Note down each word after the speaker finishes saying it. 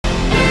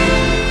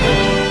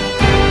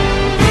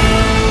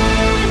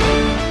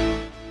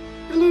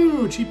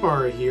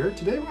Cheapara here.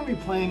 Today we're going to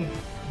be playing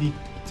the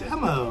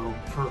demo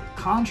for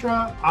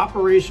Contra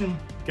Operation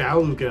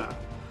Galuga.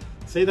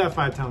 Say that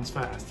 5 times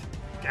fast.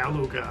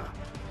 Galuga.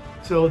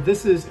 So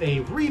this is a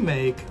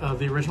remake of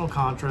the original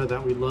Contra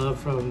that we love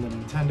from the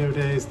Nintendo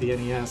days, the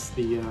NES,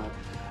 the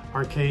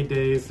arcade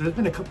days. There's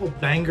been a couple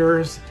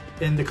bangers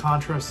in the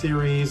Contra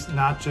series,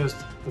 not just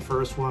the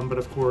first one, but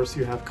of course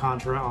you have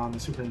Contra on the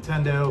Super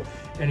Nintendo,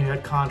 and you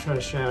had Contra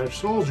Shattered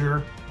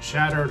Soldier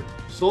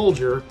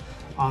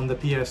on the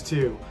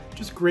PS2.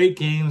 Just great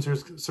games.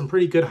 There's some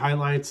pretty good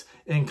highlights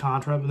in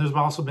Contra, but there's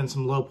also been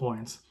some low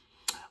points.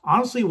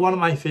 Honestly, one of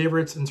my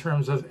favorites in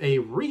terms of a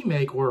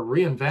remake or a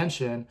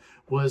reinvention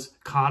was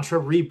Contra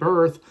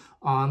Rebirth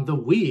on the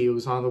Wii. It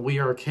was on the Wii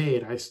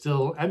Arcade. I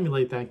still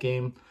emulate that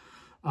game.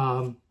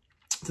 To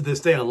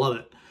this day, I love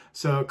it.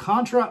 So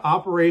Contra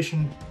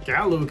Operation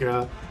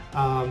Galuga,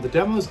 the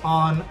demo's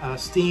on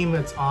Steam.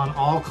 It's on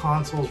all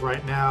consoles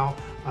right now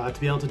to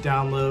be able to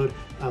download.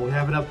 We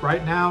have it up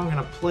right now. I'm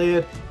gonna play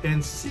it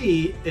and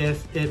see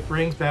if it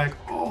brings back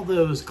all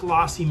those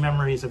glossy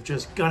memories of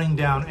just gunning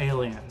down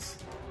aliens.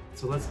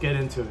 So let's get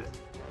into it.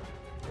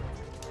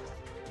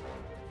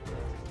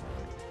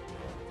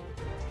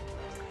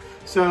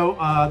 So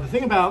the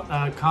thing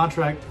about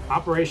Contra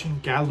Operation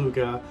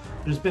Galuga,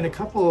 there's been a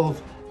couple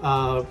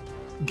of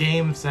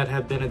games that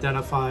have been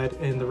identified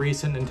in the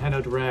recent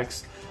Nintendo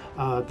Directs.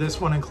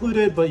 This one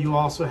included, but you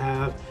also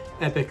have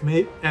Epic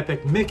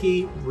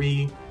Mickey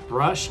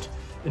rebrushed,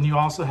 and you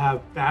also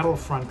have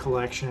Battlefront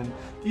Collection.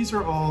 These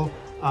are all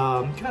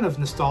kind of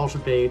nostalgia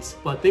baits,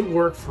 but they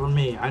work for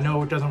me. I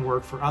know it doesn't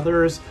work for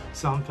others.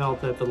 Some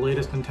felt that the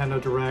latest Nintendo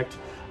Direct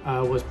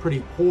was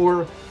pretty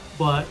poor,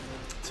 but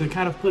to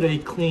kind of put a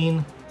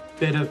clean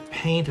bit of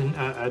paint and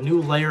a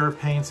new layer of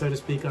paint, so to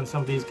speak, on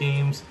some of these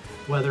games,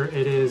 whether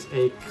it is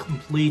a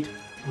complete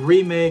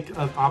remake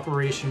of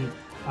Operation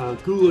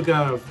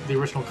Galuga of the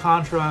original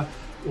Contra,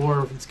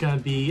 or if it's going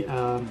to be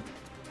a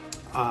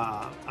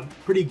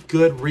pretty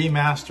good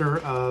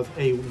remaster of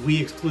a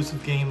Wii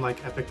exclusive game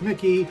like Epic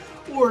Mickey,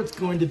 or it's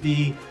going to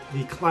be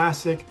the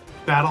classic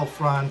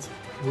Battlefront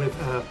with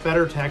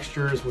better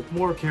textures, with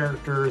more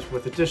characters,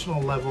 with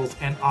additional levels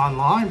and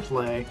online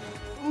play.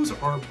 Those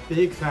are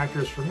big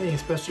factors for me,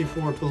 especially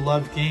for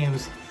beloved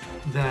games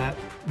that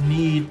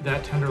need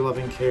that tender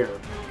loving care.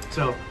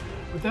 So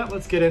with that,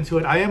 let's get into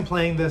it. I am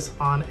playing this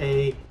on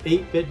a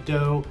 8-bit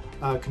DOE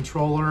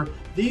controller.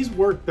 These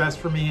work best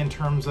for me in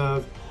terms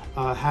of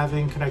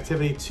having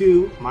connectivity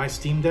to my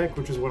Steam Deck,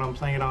 which is what I'm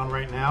playing it on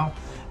right now,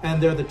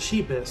 and they're the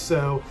cheapest.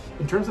 So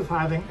in terms of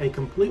having a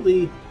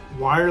completely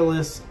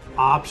wireless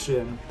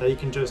option that you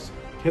can just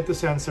hit the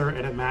sensor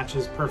and it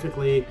matches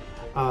perfectly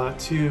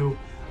to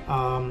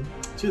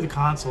the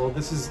console,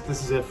 this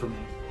is it for me.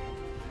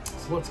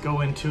 So let's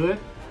go into it.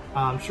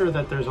 I'm sure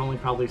that there's only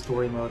probably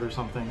story mode or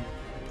something.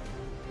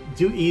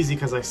 Do easy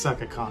because I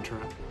suck at Contra.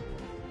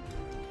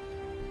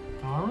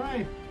 All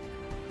right.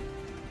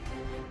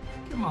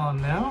 Come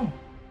on now.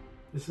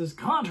 This is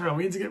Contra.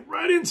 We need to get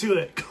right into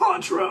it.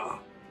 Contra!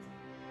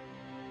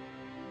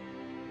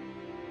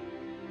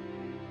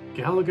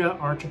 Galuga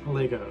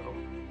Archipelago.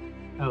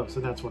 Oh, so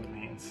that's what it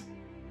means.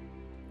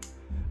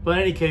 But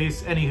in any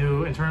case,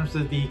 anywho, in terms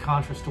of the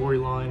Contra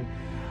storyline,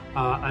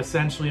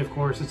 essentially, of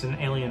course, it's an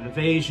alien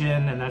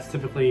invasion, and that's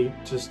typically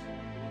just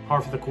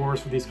par for the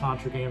course with these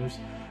Contra games.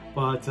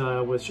 But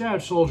with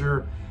Shattered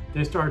Soldier,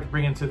 they started to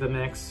bring into the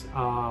mix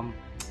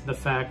the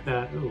fact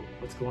that, ooh,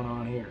 what's going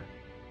on here?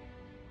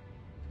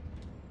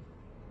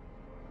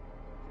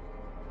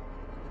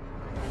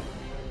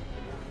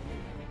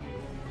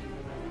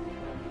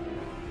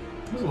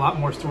 There's a lot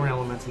more story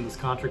elements in this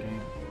Contra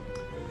game.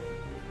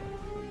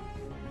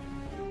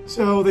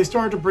 So they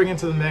started to bring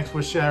into the mix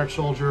with Shattered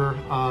Soldier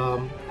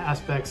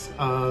aspects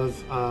of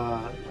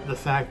the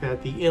fact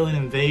that the alien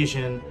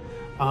invasion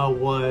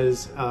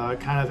was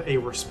kind of a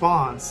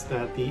response,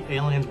 that the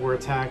aliens were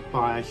attacked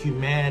by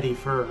humanity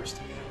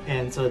first,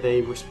 and so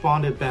they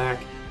responded back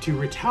to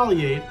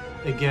retaliate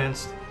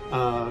against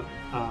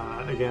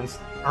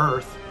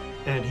Earth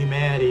and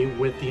humanity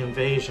with the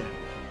invasion.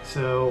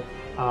 So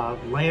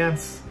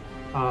Lance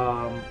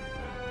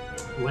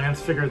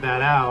figured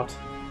that out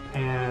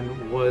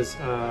and was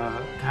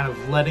kind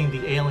of letting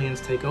the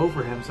aliens take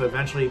over him. So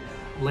eventually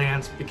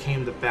Lance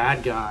became the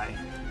bad guy,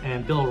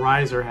 and Bill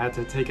Reiser had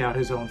to take out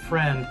his own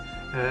friend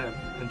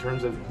in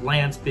terms of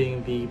Lance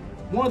being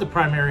one of the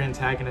primary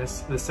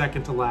antagonists, the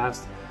second to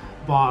last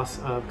boss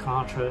of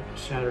Contra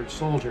Shattered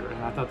Soldier.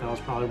 And I thought that was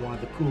probably one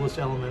of the coolest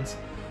elements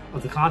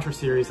of the Contra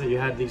series, that you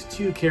had these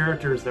two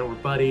characters that were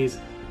buddies,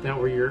 that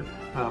were your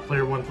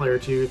player 1, player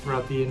 2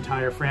 throughout the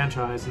entire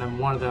franchise, and then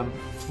one of them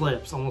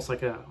flips, almost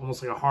like a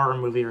horror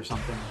movie or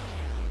something.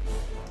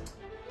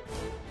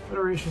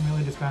 Federation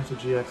merely dispatched the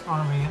GX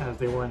army as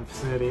they were in the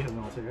vicinity of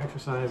military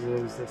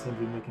exercises. They seem to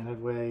be making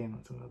headway,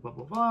 and blah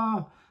blah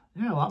blah.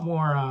 Yeah, a lot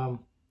more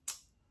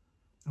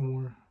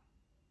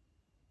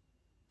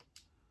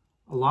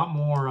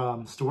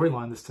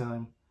storyline this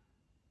time.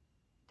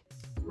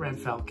 Red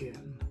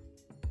Falcon.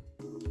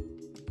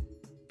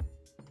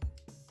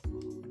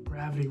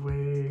 Gravity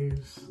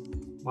waves.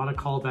 A lot of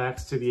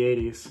callbacks to the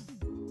 80s.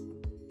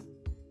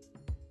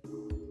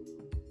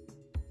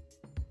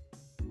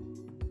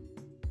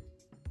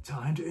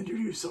 Time to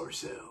introduce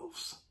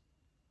ourselves.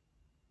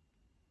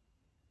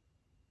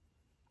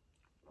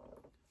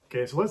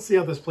 Okay, so let's see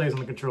how this plays on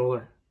the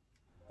controller.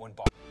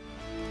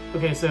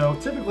 Okay, so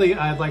typically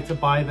I'd like to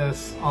buy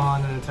this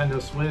on a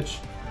Nintendo Switch,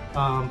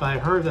 but I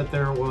heard that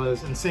there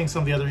was, and seeing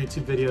some of the other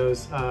YouTube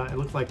videos, it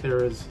looked like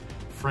there is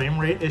frame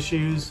rate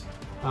issues.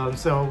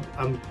 So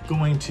I'm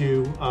going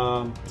to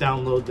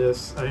download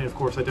this. I mean, of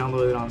course, I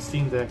downloaded it on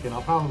Steam Deck, and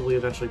I'll probably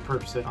eventually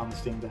purchase it on the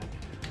Steam Deck.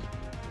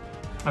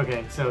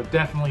 Okay, so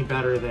definitely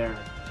better there.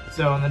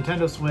 So on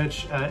Nintendo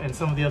Switch and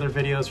some of the other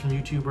videos from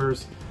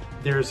YouTubers,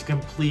 there's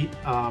complete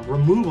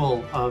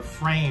removal of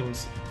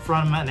frames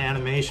from an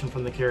animation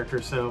from the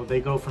character. So they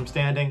go from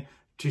standing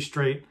to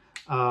straight,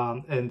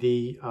 and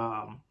the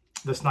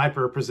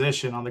sniper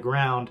position on the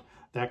ground,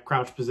 that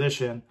crouch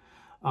position,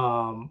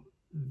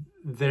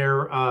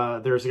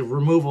 there's a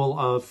removal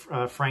of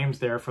frames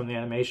there from the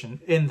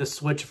animation in the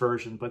Switch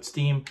version, but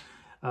Steam,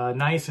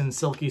 nice and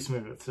silky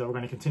smooth. So we're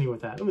going to continue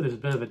with that. Ooh, there's a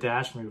bit of a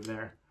dash move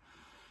there.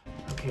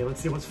 Okay,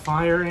 let's see what's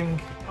firing.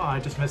 Oh, I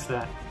just missed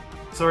that.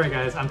 Sorry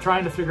guys, I'm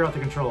trying to figure out the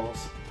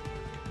controls.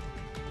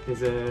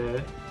 Is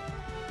it...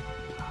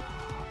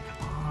 Oh,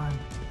 come on.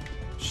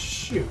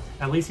 Shoot.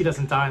 At least he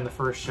doesn't die in the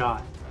first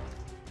shot.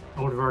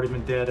 I would have already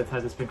been dead if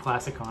had this been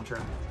classic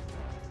Contra.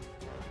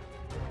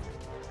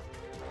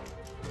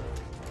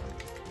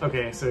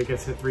 Okay, so he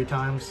gets hit 3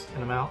 times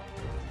and I'm out.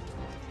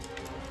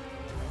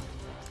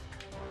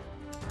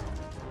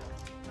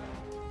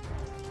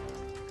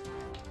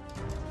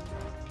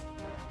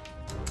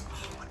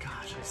 Oh my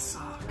gosh, I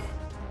suck.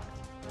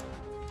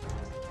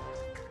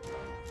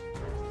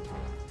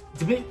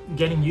 It's a bit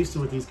getting used to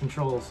with these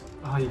controls.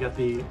 Oh, you got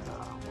the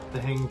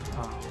hang,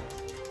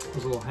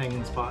 those little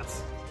hanging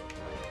spots.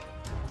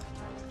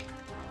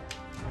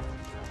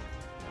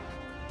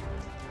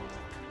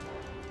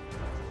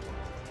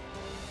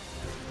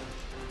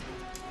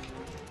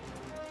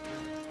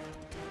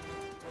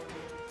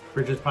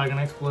 Bridge is probably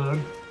gonna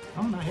explode.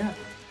 Oh, not yet.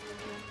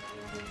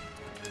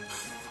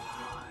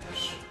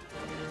 Fudge.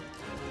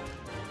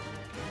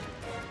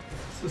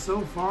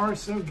 So far,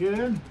 so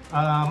good.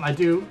 I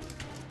do...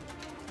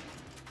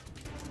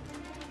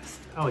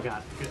 Oh, I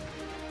got it. Good.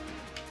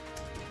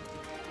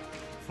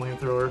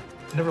 Flamethrower.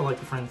 I never liked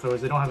the flamethrowers.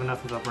 They don't have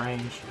enough of a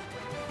range.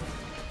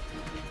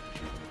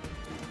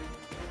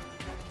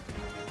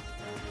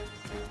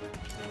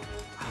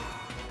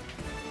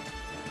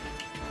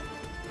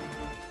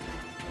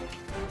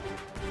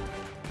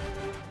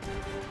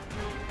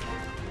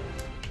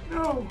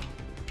 No!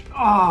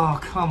 Oh,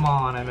 come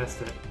on, I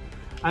missed it.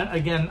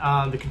 Again,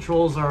 the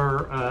controls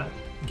are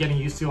getting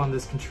used to on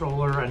this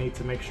controller. I need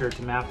to make sure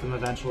to map them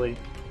eventually.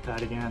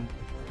 That again.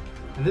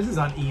 And this is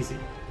on easy.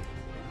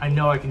 I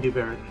know I can do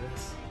better than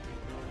this.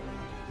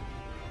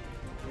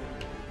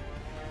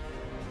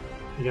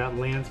 You got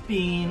Lance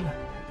Bean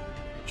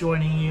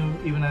joining you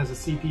even as a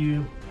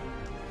CPU.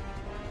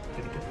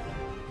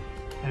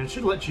 And it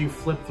should let you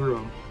flip through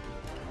them.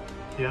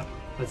 Yep,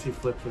 lets you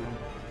flip through them.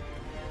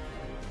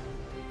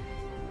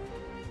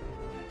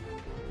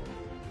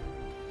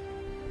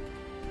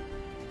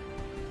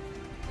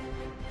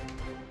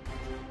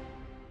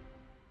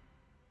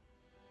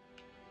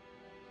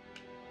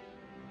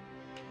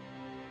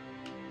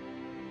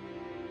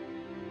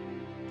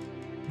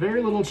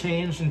 Very little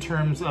change in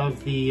terms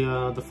of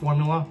the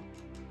formula.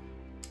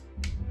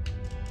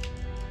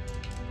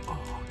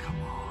 Oh,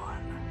 come on.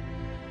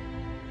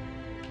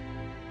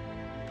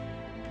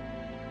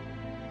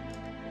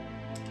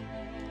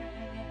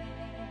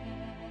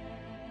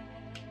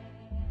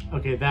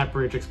 Okay, that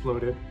bridge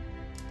exploded.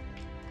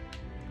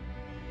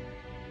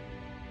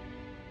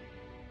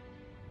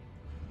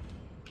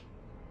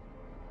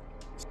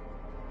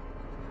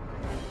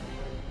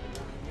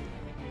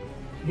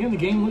 Again, the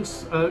game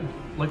looks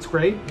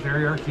great,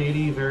 very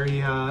arcadey,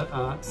 very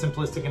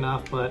simplistic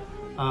enough, but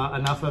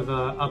enough of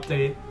an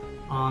update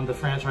on the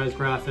franchise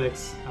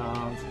graphics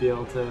to be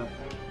able to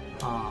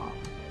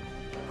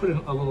put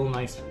a little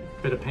nice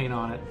bit of paint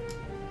on it.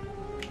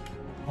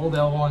 Hold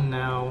L1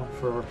 now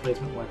for a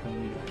replacement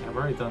weapon. I've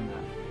already done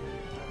that.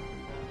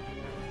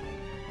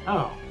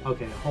 Oh,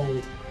 okay,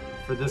 hold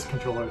for this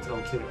controller, it's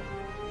L2.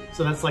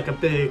 So that's like a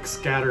big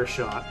scatter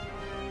shot.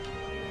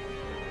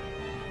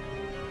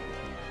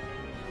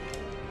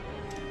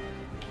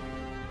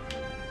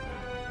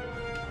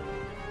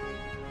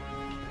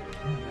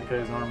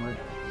 Guy's armored.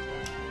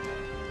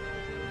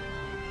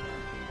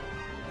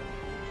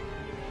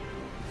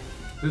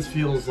 This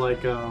feels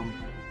like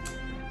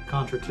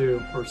Contra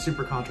 2, or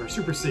Super Contra,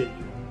 Super C.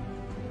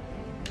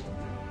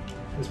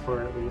 This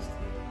part at least.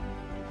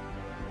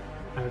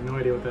 I have no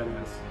idea what that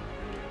is.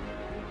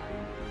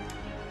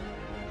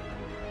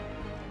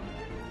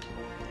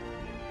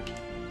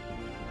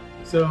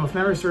 So if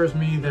memory serves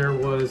me, there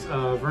was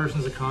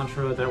versions of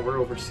Contra that were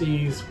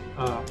overseas.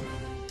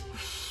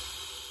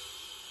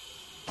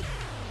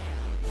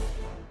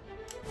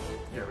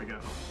 There we go.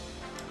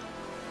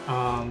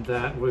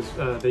 that was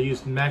they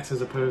used mechs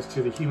as opposed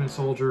to the human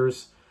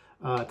soldiers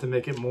to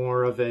make it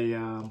more of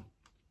a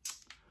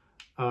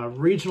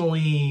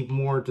regionally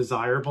more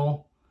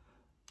desirable.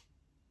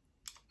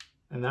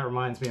 And that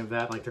reminds me of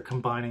that, like they're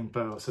combining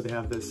both. So they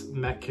have this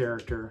mech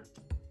character.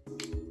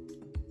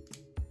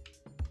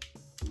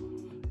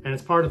 And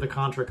it's part of the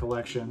Contra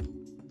collection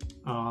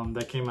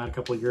that came out a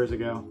couple of years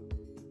ago.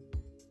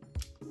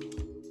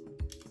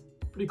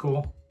 Pretty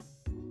cool.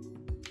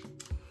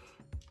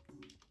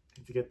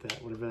 Need to get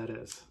that, whatever that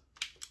is.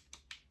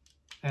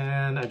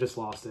 And I just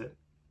lost it.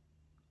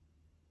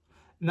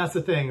 And that's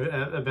the thing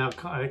about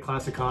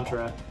classic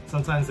Contra.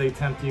 Sometimes they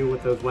tempt you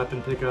with those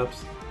weapon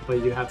pickups,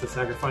 but you have to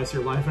sacrifice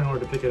your life in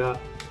order to pick it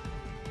up.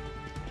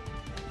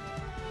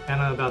 And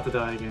I'm about to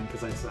die again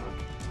because I suck.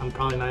 I'm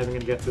probably not even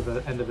going to get to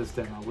the end of this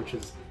demo, which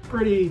is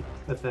pretty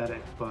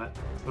pathetic, but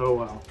oh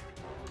well.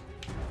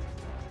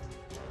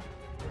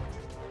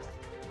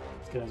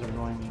 These guys are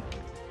annoying me.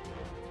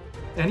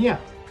 And yeah,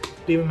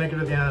 didn't even make it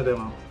to the end of the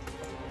demo.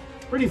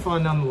 Pretty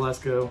fun nonetheless,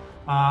 go.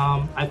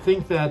 I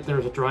think that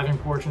there's a driving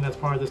portion that's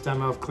part of this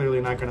demo.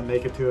 Clearly not going to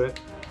make it to it.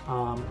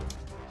 So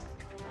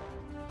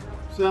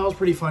that was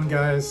pretty fun,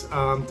 guys.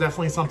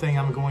 Definitely something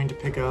I'm going to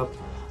pick up.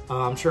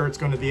 I'm sure it's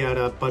going to be at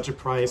a budget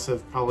price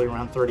of probably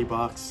around 30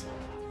 bucks.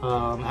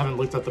 I haven't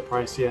looked up the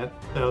price yet,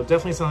 so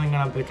definitely something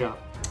I'm gonna pick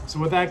up. So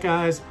with that,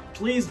 guys,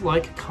 please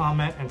like,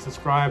 comment, and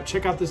subscribe.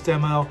 Check out this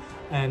demo,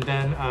 and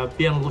then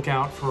be on the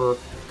lookout for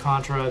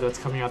Contra that's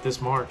coming out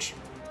this March.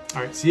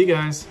 All right, see you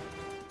guys.